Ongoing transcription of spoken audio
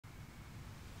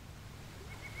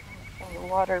The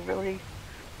water really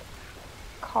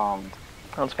calmed.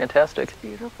 Oh, it's fantastic. It's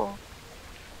beautiful.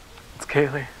 It's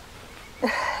Kaylee.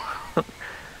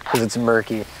 Because it's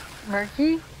murky.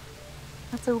 Murky?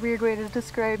 That's a weird way to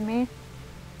describe me.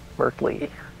 Murkly.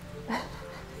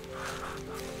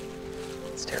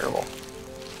 It's terrible.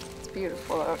 It's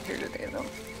beautiful out here today, though.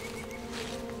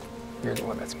 You're the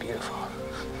one that's beautiful.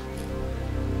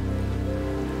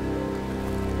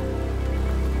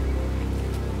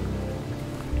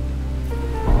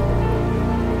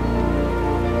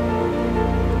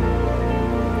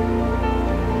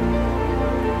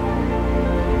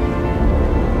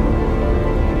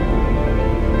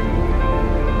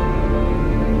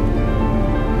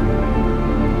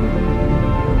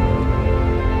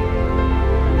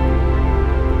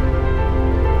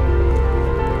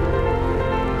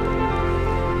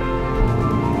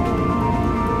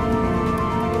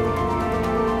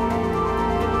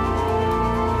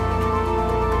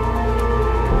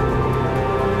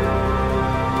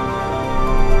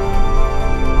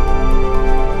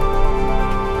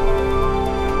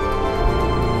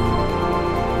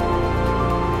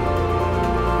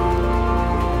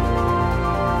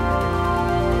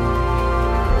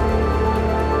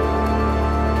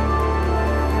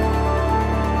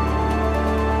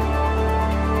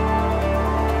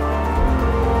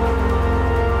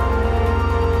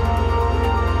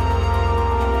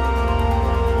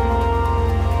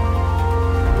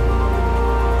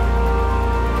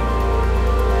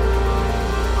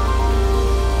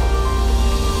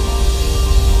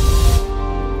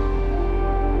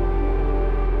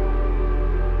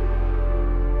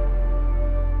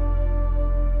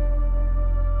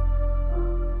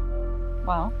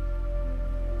 Well,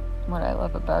 what I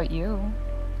love about you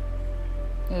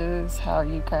is how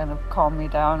you kind of calm me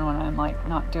down when I'm like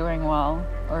not doing well,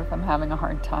 or if I'm having a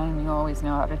hard time, you always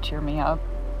know how to cheer me up.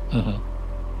 Mm-hmm.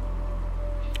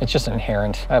 It's just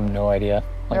inherent. I have no idea.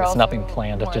 Like, You're it's also nothing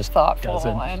planned. It just thoughtful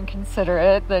doesn't. and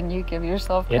considerate than you give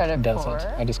yourself credit It doesn't.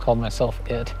 for. I just called myself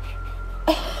it.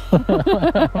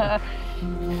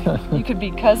 You could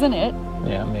be cousin it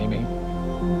Yeah, maybe.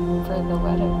 for the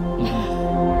wedding.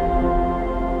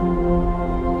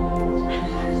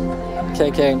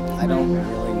 KK, I don't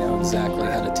really know exactly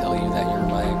how to tell you that you're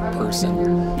my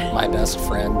person, my best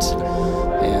friend,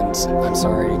 and I'm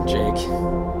sorry, Jake,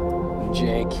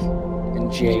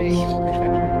 and Jake.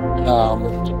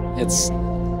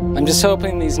 I'm just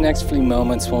hoping these next few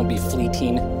moments won't be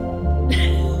fleeting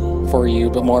for you,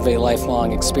 but more of a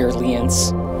lifelong experience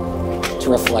to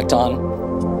reflect on.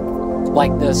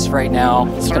 Like this right now.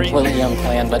 It's completely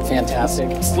unplanned, but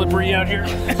fantastic. Slippery out here.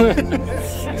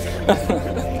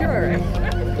 You're all right.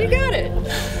 You got it.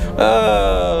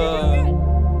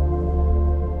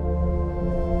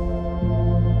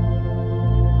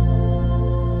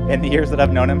 In the years that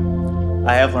I've known him,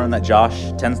 I have learned that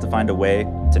Josh tends to find a way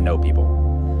to know people,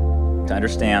 to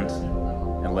understand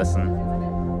and listen,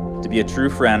 to be a true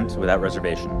friend without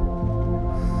reservation.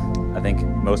 I think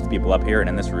most people up here and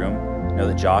in this room know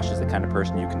that Josh is the kind of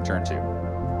person you can turn to.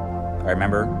 I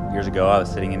remember years ago I was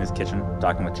sitting in his kitchen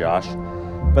talking with Josh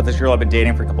about this girl I've been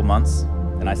dating for a couple months,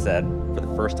 and I said, for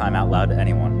the first time out loud to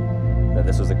anyone, that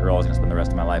this was the girl I was going to spend the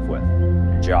rest of my life with.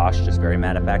 And Josh, just very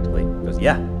matter-of-factly, goes,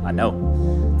 yeah, I know.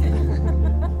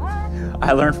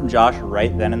 I learned from Josh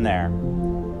right then and there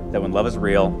that when love is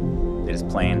real, it is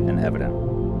plain and evident.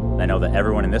 And I know that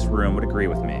everyone in this room would agree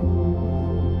with me.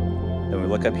 That when we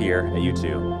look up here at you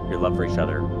two, your love for each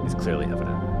other is clearly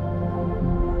evident.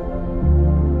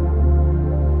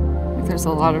 There's a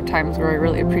lot of times where I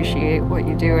really appreciate what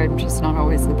you do. I'm just not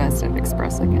always the best at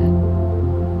expressing it.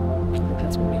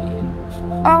 That's me.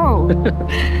 Oh,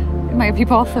 it might be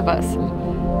both of us.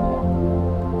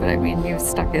 But I mean, you've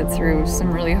stuck it through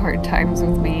some really hard times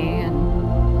with me, and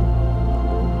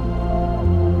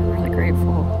I'm really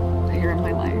grateful that you're in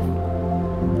my life.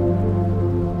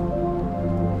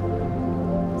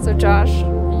 So Josh,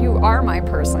 you are my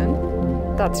person.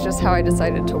 That's just how I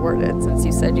decided to word it, since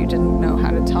you said you didn't know how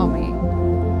to tell me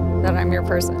that I'm your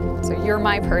person. So you're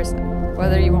my person,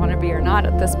 whether you want to be or not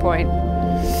at this point.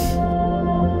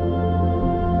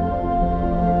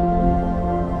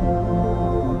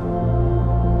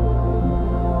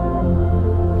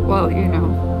 Well, you know,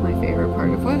 my favorite part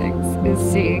of weddings is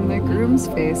seeing the groom's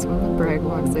face when the bride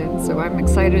walks in. So I'm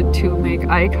excited to make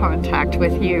eye contact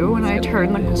with you when I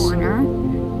turn the corner.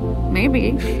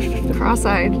 Maybe.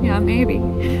 Cross-eyed, yeah, maybe.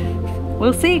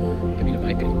 We'll see. I mean, it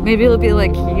might be. Maybe it'll be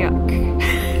like, yuck.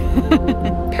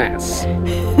 Pass.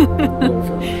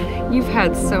 Over. You've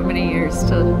had so many years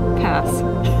to pass.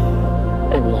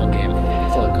 A long game.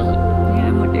 It's all gone. Yeah,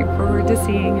 I'm looking forward to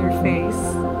seeing your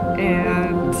face.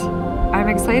 And I'm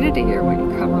excited to hear what you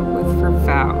come up with for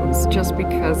vows, just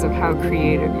because of how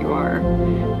creative you are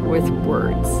with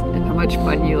words and how much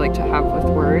fun you like to have with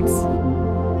words.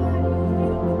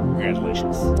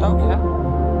 Congratulations. Oh, yeah.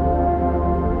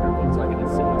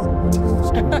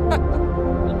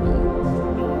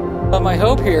 But my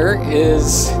hope here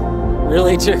is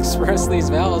really to express these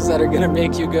vows that are going to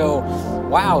make you go,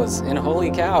 wows and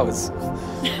holy cows.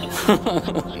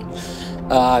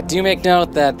 Do make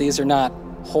note that these are not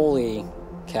holy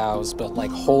cows, but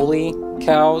like holy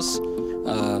cows,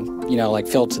 you know, like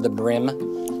filled to the brim.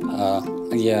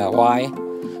 Yeah, why?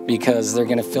 Because they're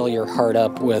going to fill your heart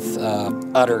up with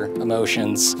utter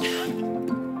emotions.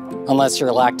 Unless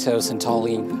you're lactose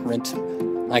intolerant.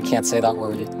 I can't say that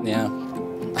word, yeah.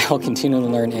 I will continue to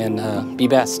learn and be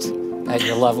best at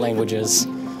your love languages.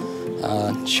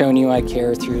 Showing you I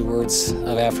care through words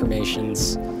of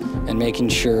affirmations and making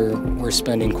sure we're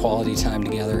spending quality time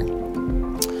together.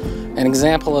 An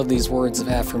example of these words of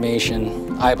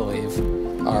affirmation, I believe,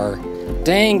 are,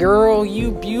 dang girl,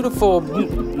 you beautiful. Maybe.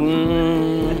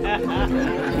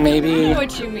 I know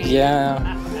what you mean.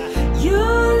 Yeah. Your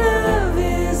love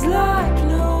is like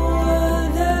no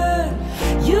other.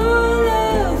 Your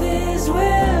love is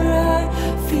where I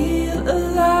feel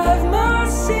alive. My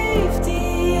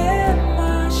safety and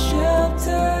my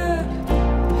shelter.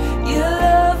 Your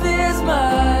love is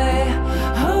my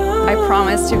home. I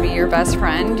promise to be your best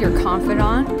friend, your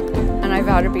confidant, and I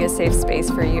vow to be a safe space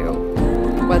for you,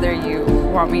 whether you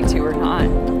want me to or not.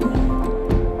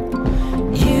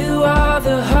 You are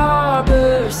the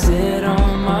harbor set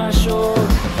on my shore.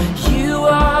 You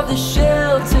are the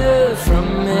shelter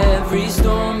from every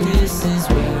storm. This is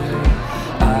where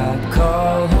I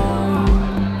call home.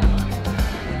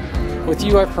 With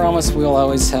you, I promise we'll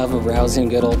always have a rousing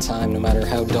good old time, no matter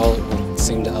how dull it will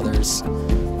seem to others.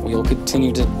 We will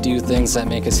continue to do things that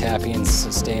make us happy and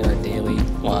sustain our daily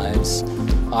lives.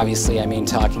 Obviously, I mean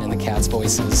talking in the cat's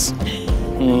voices.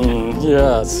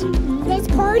 Yes. Let's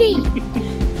party!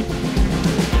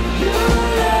 Your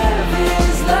love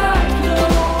is like no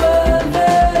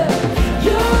other.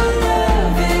 Your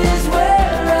love is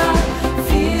where I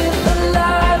feel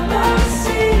alive. My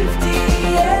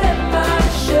safety and my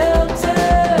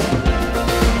shelter.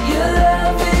 Your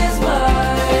love is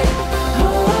my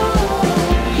home.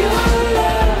 Your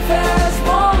love has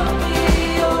won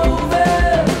me over.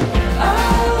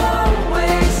 I'll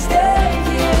always stay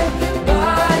here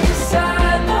by your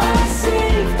side. My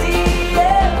safety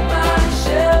and my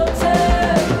shelter.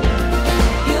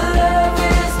 Your love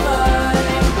is my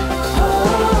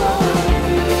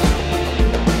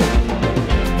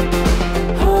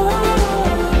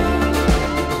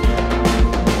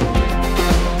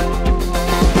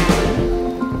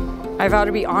I vow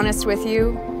to be honest with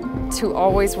you, to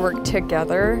always work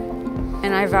together,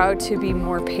 and I vow to be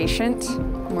more patient,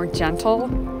 more gentle,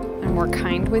 and more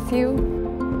kind with you.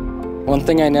 One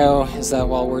thing I know is that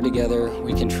while we're together,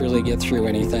 we can truly get through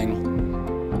anything.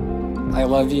 I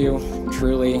love you,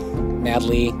 truly,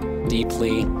 madly,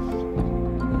 deeply.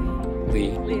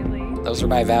 Lee. Those are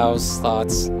my vows,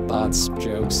 thoughts,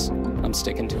 jokes. I'm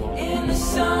sticking to them. in the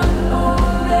sun or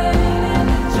rain, in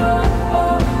the joy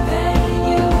or pain.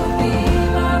 You will be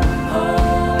my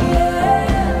home,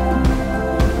 yeah.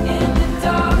 In the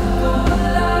dark or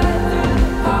light, through the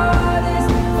hardest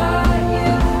fight.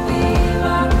 You will be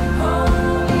my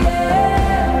home,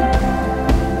 yeah.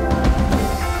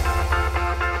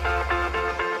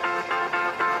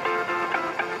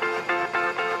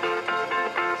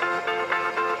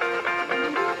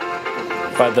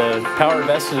 By the power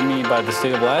vested in me by the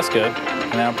state of Alaska,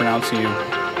 I now pronounce you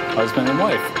husband and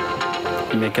wife.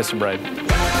 You may kiss a bride.